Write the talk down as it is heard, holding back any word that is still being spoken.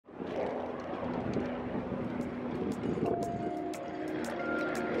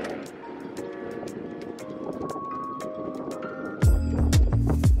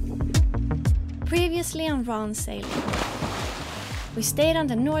previously on round sailing. We stayed on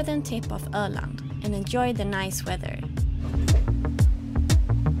the northern tip of Öland and enjoyed the nice weather.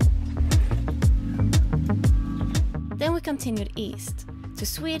 Then we continued east to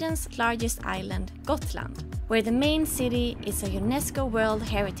Sweden's largest island, Gotland, where the main city is a UNESCO World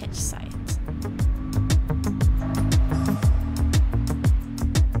Heritage Site.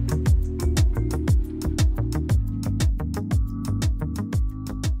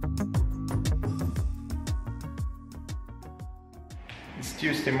 It's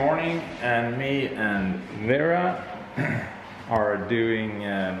Tuesday morning and me and Vera are doing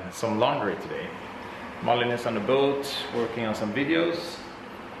some laundry today. Malin is on the boat working on some videos,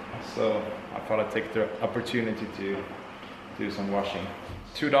 so I thought I'd take the opportunity to do some washing.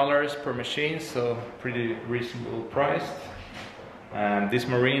 $2 per machine, so pretty reasonable priced. This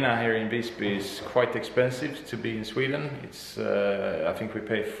marina here in Visby is quite expensive to be in Sweden. It's I think we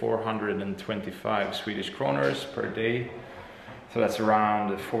pay 425 Swedish kroners per day, so that's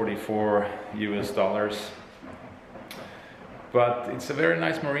around $44 US. But it's a very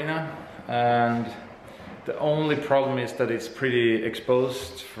nice marina, and the only problem is that it's pretty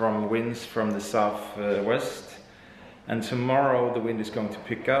exposed from winds from the southwest, and tomorrow the wind is going to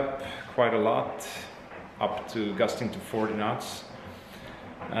pick up quite a lot, up to gusting to 40 knots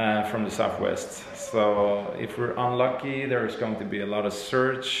from the southwest. So if we're unlucky, there is going to be a lot of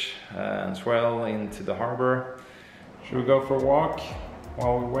surge and swell into the harbor. Should we go for a walk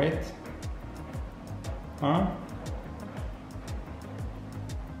while we wait? Huh?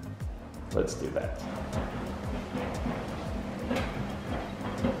 Let's do that.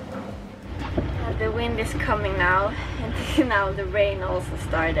 The wind is coming now, and now the rain also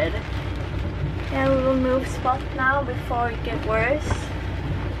started. Yeah, we will move spot now before it gets worse.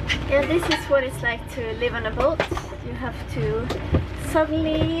 Yeah, this is what it's like to live on a boat. You have to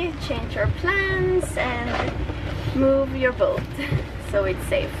suddenly change your plans and move your boat so it's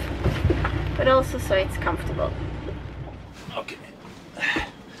safe, but also so it's comfortable. Okay.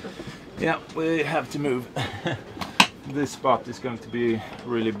 Yeah, we have to move. This spot is going to be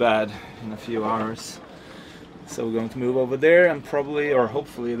really bad in a few hours, so we're going to move over there, and probably, or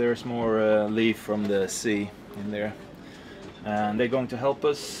hopefully, there's more leaf from the sea in there, and they're going to help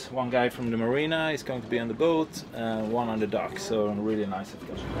us. One guy from the marina is going to be on the boat, one on the dock, so really nice of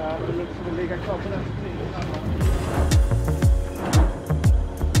them.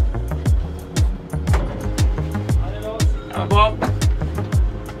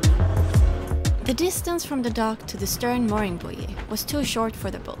 The distance from the dock to the stern mooring buoy was too short for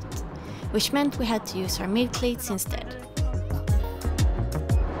the boat, which meant we had to use our mid-cleats instead.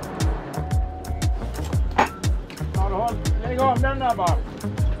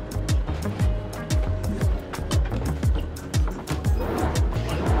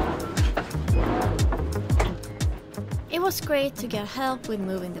 It was great to get help with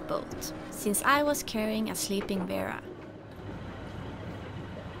moving the boat, since I was carrying a sleeping Vera.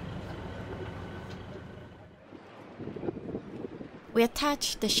 We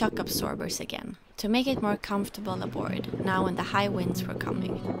attached the shock absorbers again to make it more comfortable aboard now when the high winds were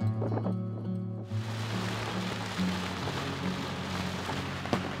coming.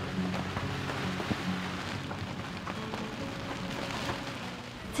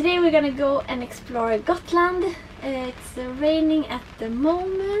 Today we're gonna go and explore Gotland. It's raining at the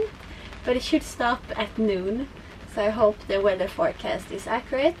moment, but it should stop at noon, so I hope the weather forecast is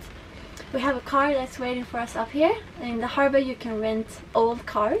accurate. We have a car that's waiting for us up here. In the harbor you can rent old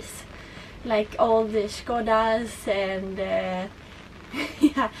cars, like old Skodas, and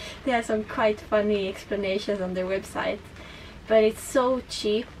yeah, they have some quite funny explanations on their website. But it's so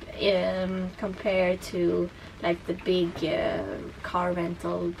cheap compared to like the big car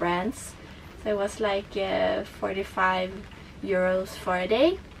rental brands. So it was like 45 euros for a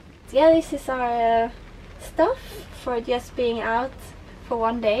day. So yeah, this is our stuff for just being out for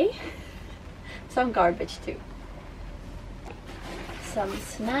one day. Some garbage too. Some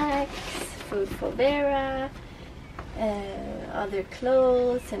snacks, food for Vera, other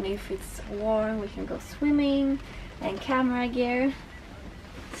clothes, and if it's warm we can go swimming, and camera gear.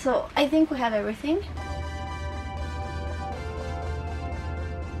 So I think we have everything.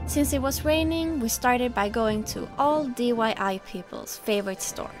 Since it was raining, we started by going to all DIY people's favorite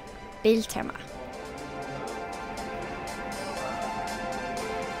store, BILGE.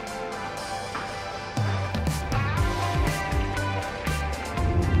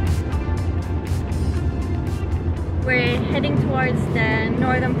 We're heading towards the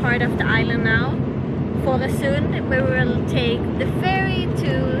northern part of the island now, Fårösund, where we will take the ferry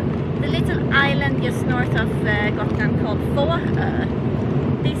to the little island just north of Gotland called Fårö.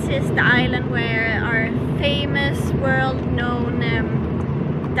 This is the island where our famous world-known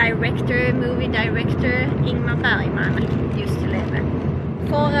movie director Ingmar Bergman used to live.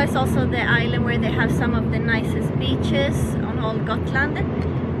 Fårö is also the island where they have some of the nicest beaches on all Gotland,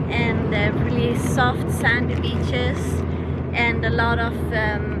 and really soft sandy beaches, and a lot of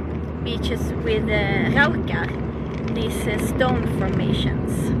beaches with raukar, these stone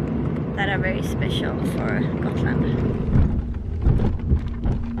formations that are very special for Gotland.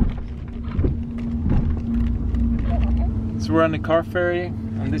 So we're on the car ferry,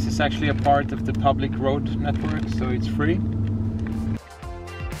 and this is actually a part of the public road network, so it's free.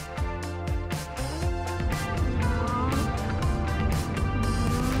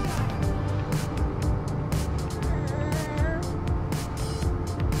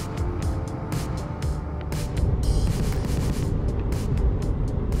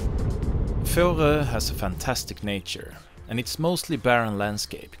 Fårö has a fantastic nature, and its mostly barren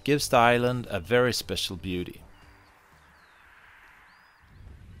landscape gives the island a very special beauty.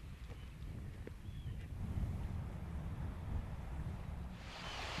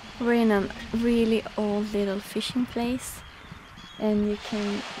 We're in a really old little fishing place, and you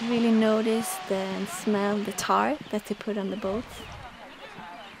can really notice and smell the tar that they put on the boats.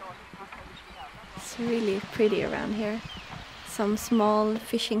 It's really pretty around here. Some small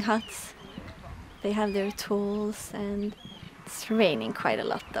fishing huts. They have their tools, and it's raining quite a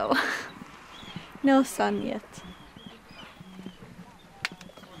lot though. No sun yet.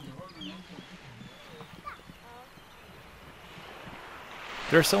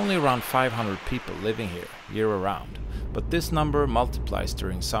 There's only around 500 people living here year-round, but this number multiplies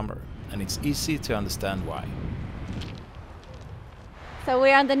during summer, and it's easy to understand why. So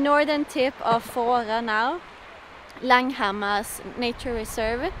we're on the northern tip of Fårö now, Langhammar's nature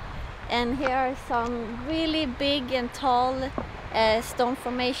reserve, and here are some really big and tall stone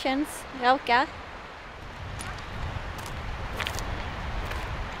formations, raukar.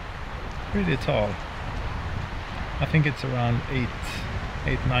 Pretty tall. I think it's around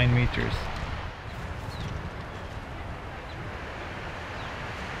 8-9 meters.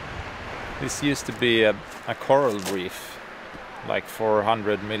 This used to be a coral reef like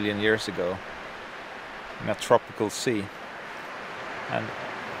 400 million years ago in a tropical sea, and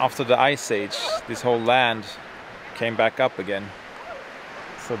after the ice age this whole land came back up again,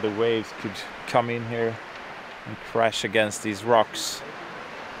 so the waves could come in here and crash against these rocks,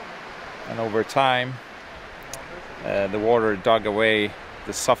 and over time the water dug away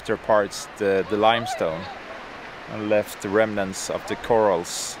the softer parts, the limestone, and left the remnants of the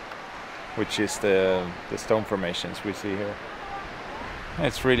corals, which is the stone formations we see here.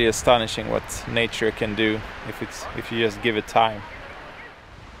 It's really astonishing what nature can do if you just give it time.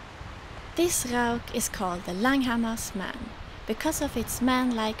 This rauk is called the Langhammar's man because of its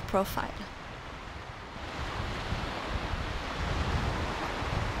man-like profile.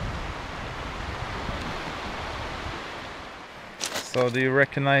 So do you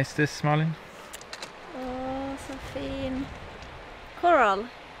recognize this, Malin? Oh, so fin. Coral.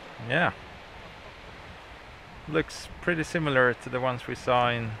 Yeah. Looks pretty similar to the ones we saw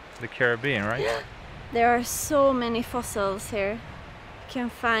in the Caribbean, right? Yeah. There are so many fossils here. You can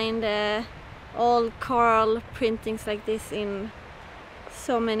find old coral printings like this in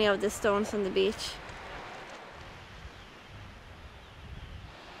so many of the stones on the beach.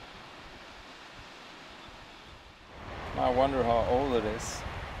 I wonder how old it is.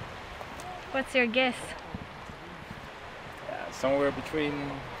 What's your guess? Somewhere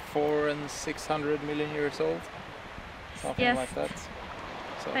between 400 and 600 million years old. Something Yes. like that.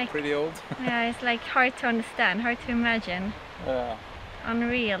 So Like- pretty old. Yeah, it's like hard to understand, hard to imagine. Yeah.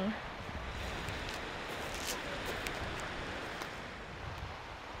 Unreal.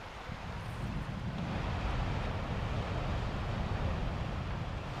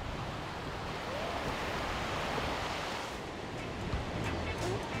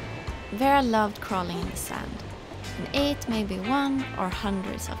 Vera loved crawling in the sand and ate maybe one or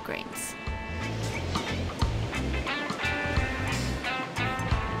hundreds of grains.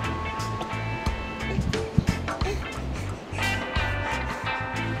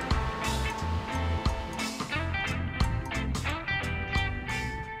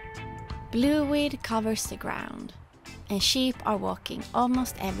 Blueweed covers the ground, and sheep are walking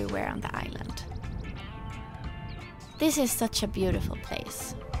almost everywhere on the island. This is such a beautiful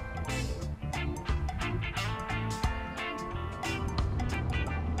place.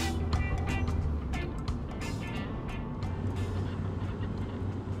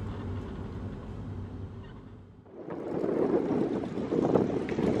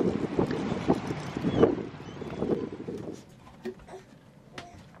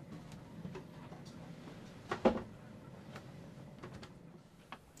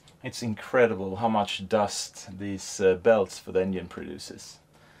 It's incredible how much dust these belts for the engine produces.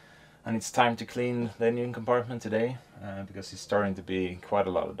 And it's time to clean the engine compartment today because it's starting to be quite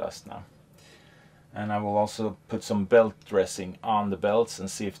a lot of dust now. And I will also put some belt dressing on the belts and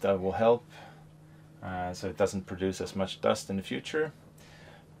see if that will help so it doesn't produce as much dust in the future.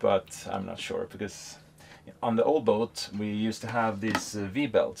 But I'm not sure, because on the old boat we used to have these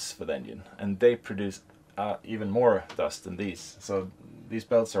V-belts for the engine, and they produce even more dust than these. So these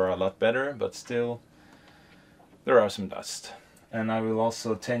belts are a lot better, but still there are some dust. And I will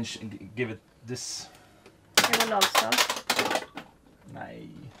also give it this. Jag vill också. Nej.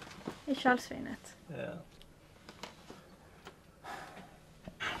 I kölsvinet. Yeah.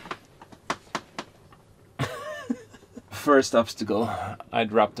 First obstacle, I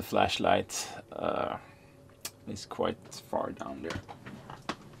dropped the flashlight. It's quite far down there.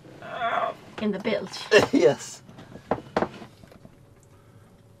 In the bilge. Yes.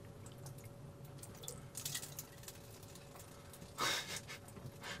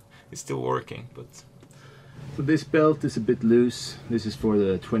 It's still working, but... So this belt is a bit loose. This is for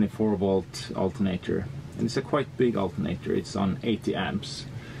the 24-volt alternator. And it's a quite big alternator. It's on 80 amps.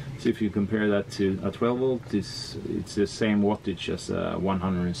 So if you compare that to a 12-volt, it's the same wattage as a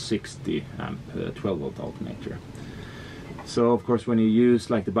 160 amp 12-volt alternator. So of course when you use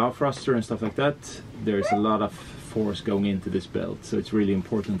like the bow thruster and stuff like that, there's a lot of force going into this belt. So it's really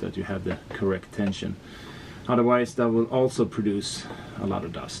important that you have the correct tension. Otherwise that will also produce a lot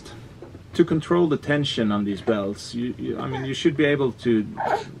of dust. To control the tension on these belts, you should be able to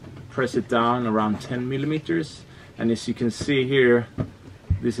press it down around 10 millimeters. And as you can see here,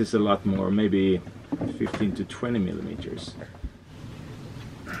 this is a lot more, maybe 15 to 20 millimeters.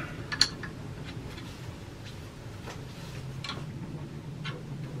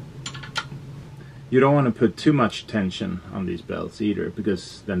 You don't want to put too much tension on these belts either,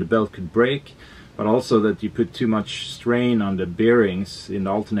 because then the belt could break, but also that you put too much strain on the bearings in the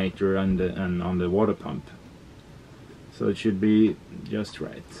alternator and on the water pump. So it should be just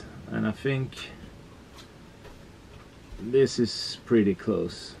right. And I think this is pretty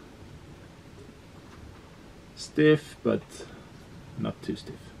close. Stiff, but not too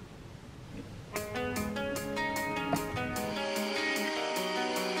stiff.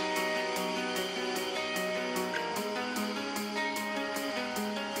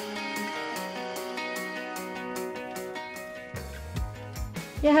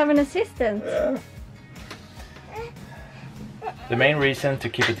 You have an assistant. Yeah. The main reason to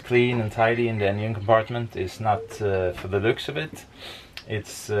keep it clean and tidy in the engine compartment is not for the looks of it.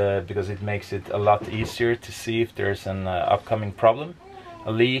 It's because it makes it a lot easier to see if there's an upcoming problem,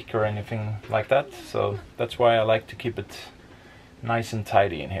 a leak or anything like that. So that's why I like to keep it nice and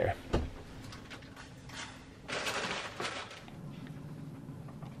tidy in here.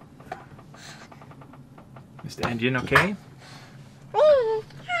 Is the engine okay?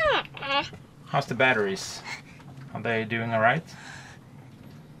 How's the batteries? Are they doing alright?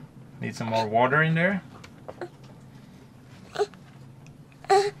 Need some more water in there?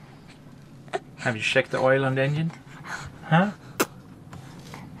 Have you checked the oil on the engine? Huh?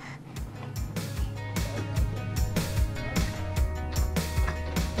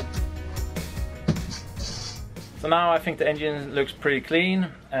 So now I think the engine looks pretty clean,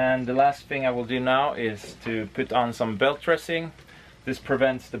 and the last thing I will do now is to put on some belt dressing. This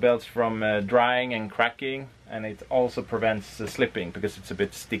prevents the belts from drying and cracking, and it also prevents slipping because it's a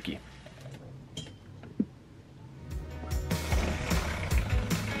bit sticky.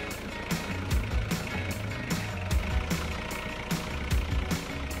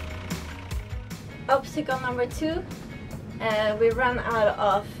 Obstacle number 2, we ran out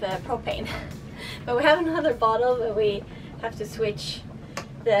of propane. But we have another bottle where we have to switch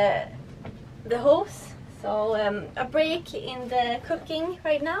the hose. So a break in the cooking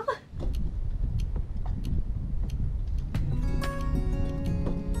right now.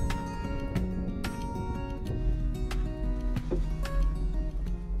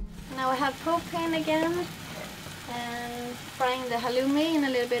 Now we have propane again and frying the halloumi in a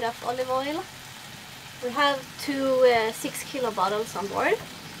little bit of olive oil. We have 2 6 kilo bottles on board,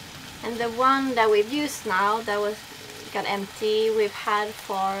 and the one that we've used now that got empty, we've had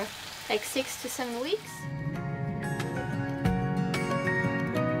for like 6 to 7 weeks.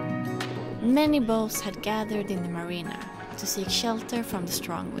 Many boats had gathered in the marina to seek shelter from the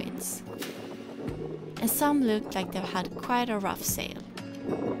strong winds, and some looked like they've had quite a rough sail.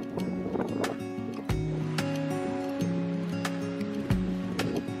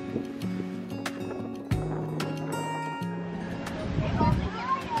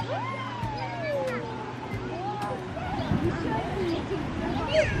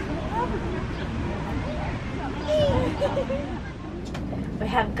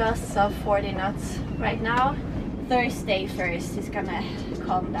 have gusts of 40 knots right now. Thursday first is gonna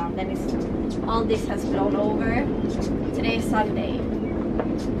calm down. Then all this has blown over. Today is Sunday.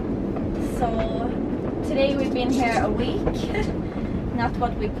 So today we've been here a week. Not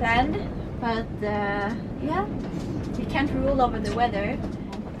what we planned, but yeah, we can't rule over the weather.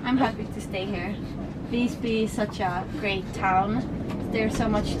 I'm happy to stay here. Visby is such a great town. There's so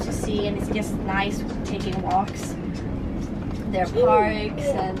much to see and it's just nice taking walks. There are parks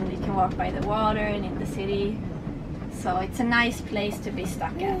and you can walk by the water and in the city. So it's a nice place to be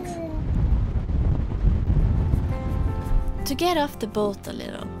stuck at. To get off the boat a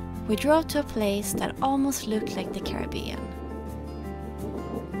little, we drove to a place that almost looked like the Caribbean.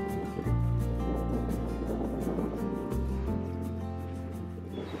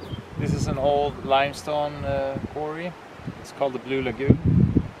 This is an old limestone quarry. It's called the Blue Lagoon.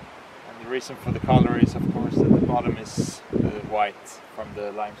 And the reason for the color is, of course, that the bottom is white from the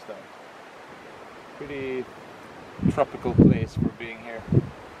limestone. Pretty tropical place for being here.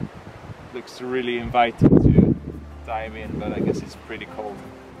 Looks really inviting to dive in, but I guess it's pretty cold.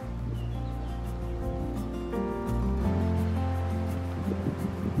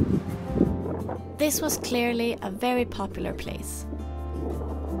 This was clearly a very popular place.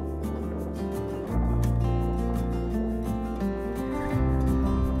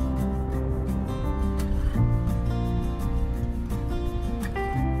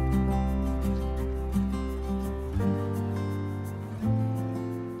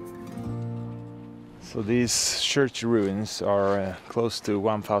 So these church ruins are close to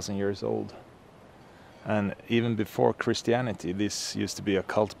 1,000 years old. And even before Christianity, this used to be a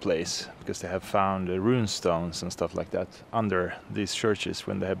cult place because they have found rune stones and stuff like that under these churches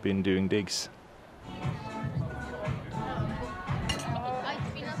when they have been doing digs.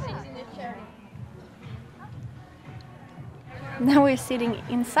 Now we're sitting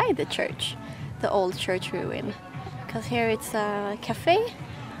inside the church, the old church ruin, because here it's a cafe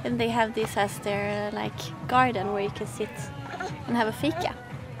and they have this as their like garden where you can sit and have a fika.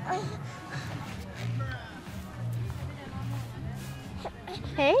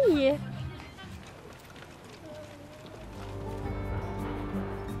 Hey!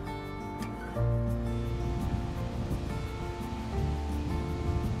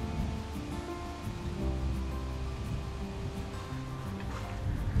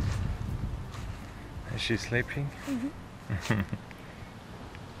 Is she sleeping? Mm-hmm.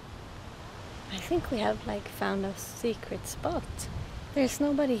 I think we have like found a secret spot. There's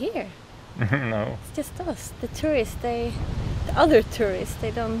nobody here. No. It's just us. The tourists, the other tourists,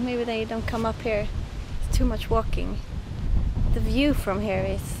 maybe they don't come up here. It's too much walking. The view from here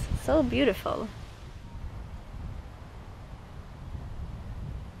is so beautiful.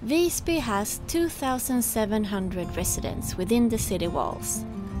 Visby has 2,700 residents within the city walls.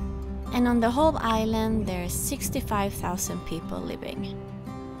 And on the whole island there's 65,000 people living.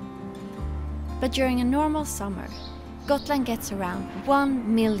 But during a normal summer, Gotland gets around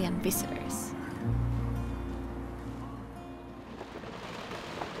 1 million visitors.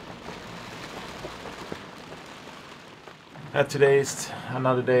 Today is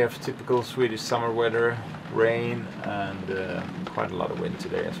another day of typical Swedish summer weather, rain and quite a lot of wind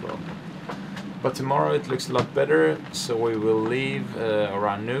today as well. But tomorrow it looks a lot better, so we will leave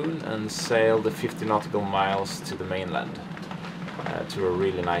around noon and sail the 50 nautical miles to the mainland, to a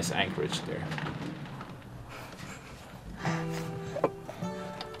really nice anchorage there.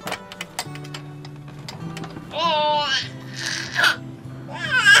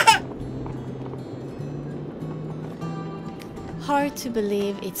 Hard to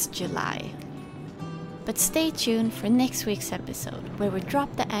believe it's July. But stay tuned for next week's episode where we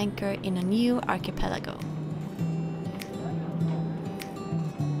drop the anchor in a new archipelago.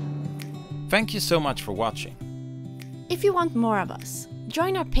 Thank you so much for watching. If you want more of us,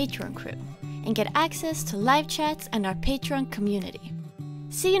 join our Patreon crew and get access to live chats and our Patreon community.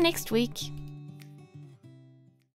 See you next week!